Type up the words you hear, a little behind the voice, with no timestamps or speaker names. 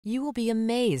You will be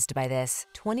amazed by this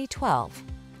 2012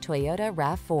 Toyota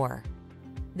RAV4.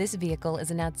 This vehicle is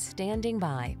an outstanding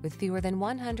buy with fewer than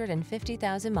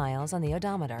 150,000 miles on the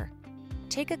odometer.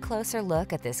 Take a closer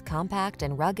look at this compact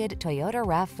and rugged Toyota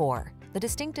RAV4, the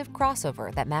distinctive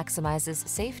crossover that maximizes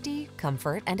safety,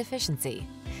 comfort, and efficiency.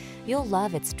 You'll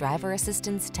love its driver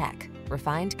assistance tech,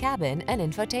 refined cabin, and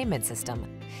infotainment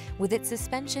system. With its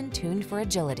suspension tuned for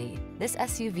agility, this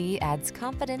SUV adds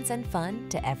confidence and fun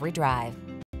to every drive.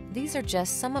 These are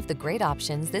just some of the great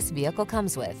options this vehicle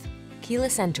comes with: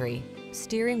 keyless entry,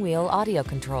 steering wheel audio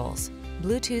controls,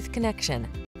 Bluetooth connection,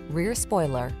 rear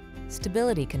spoiler,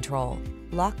 stability control,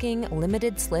 locking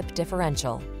limited slip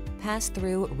differential,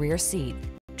 pass-through rear seat,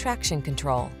 traction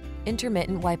control,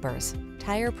 intermittent wipers,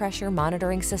 tire pressure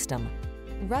monitoring system.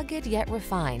 Rugged yet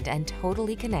refined and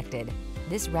totally connected,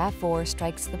 this RAV4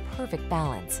 strikes the perfect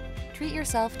balance. Treat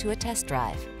yourself to a test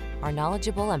drive. Our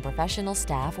knowledgeable and professional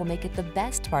staff will make it the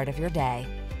best part of your day.